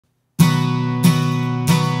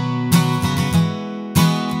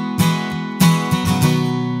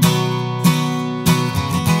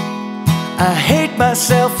I hate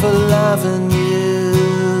myself for loving you.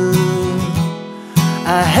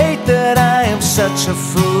 I hate that I am such a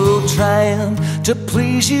fool, trying to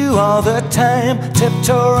please you all the time,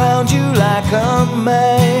 tiptoe around you like a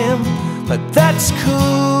man. But that's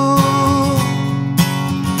cool,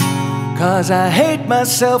 'cause I hate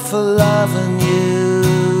myself for loving you.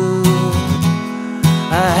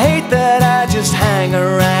 I hate that I just hang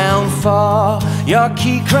around for your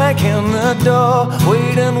key cracking the door,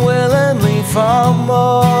 waiting willingly for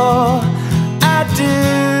more. I do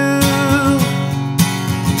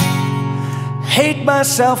hate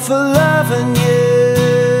myself for loving you,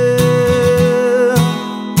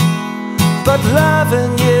 but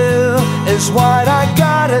loving you is what I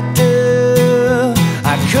gotta do.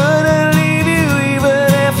 I couldn't leave you even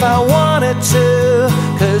if I wanted to,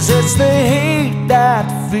 'cause it's the hate that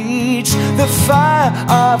feeds the fire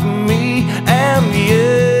of me and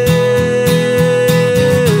you.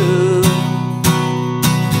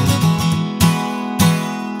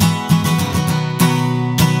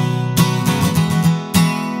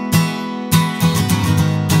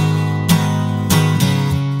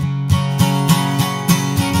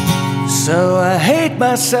 So I hate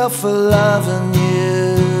myself for loving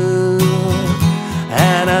you,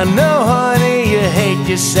 and I know, honey, you hate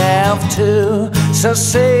yourself too. So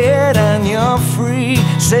say it and you're free,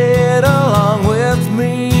 say it along with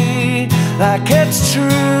me like it's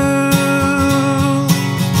true.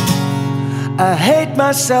 I hate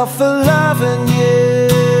myself for loving you.